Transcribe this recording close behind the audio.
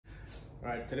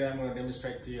Right, today I'm going to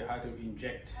demonstrate to you how to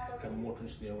inject a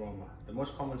Morton's neuroma. The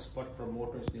most common spot for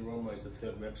Morton's neuroma is the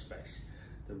third web space.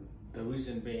 The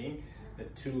reason being the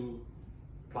two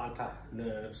plantar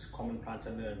nerves, common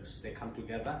plantar nerves, they come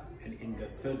together, and in the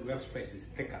third web space is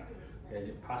thicker. So as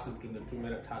it passes between the two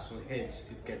metatarsal heads,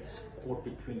 it gets caught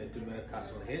between the two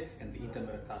metatarsal heads and the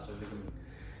intermetatarsal ligament.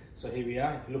 So here we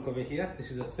are. If you look over here, this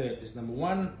is a third. This is number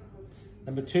 1,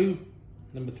 number 2,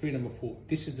 number 3, number 4.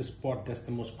 This is the spot that's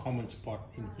the most common spot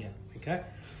in here. Okay,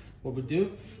 what we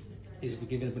do is we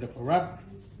give it a bit of a rub,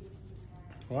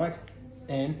 right,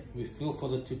 and we feel for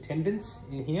the two tendons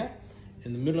in here.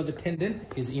 In the middle of the tendon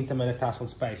is the intermetatarsal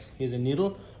space. Here's a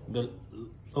needle, the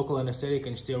local anesthetic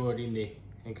and steroid in there.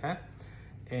 Okay,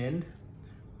 and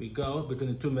we go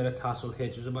between the two metatarsal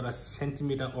heads. It's about a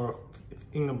centimeter or a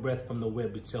finger breadth from the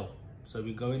web itself. So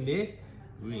we go in there,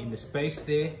 we're in the space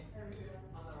there,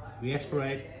 we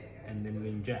aspirate, and then we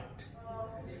inject.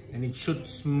 And it should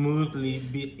smoothly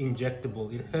be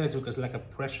injectable. It hurts because like a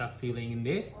pressure feeling in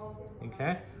there.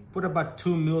 Okay, put about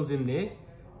 2 mils in there.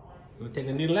 We'll take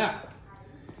the needle out,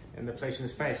 and the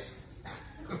patient's face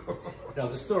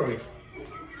tells a story.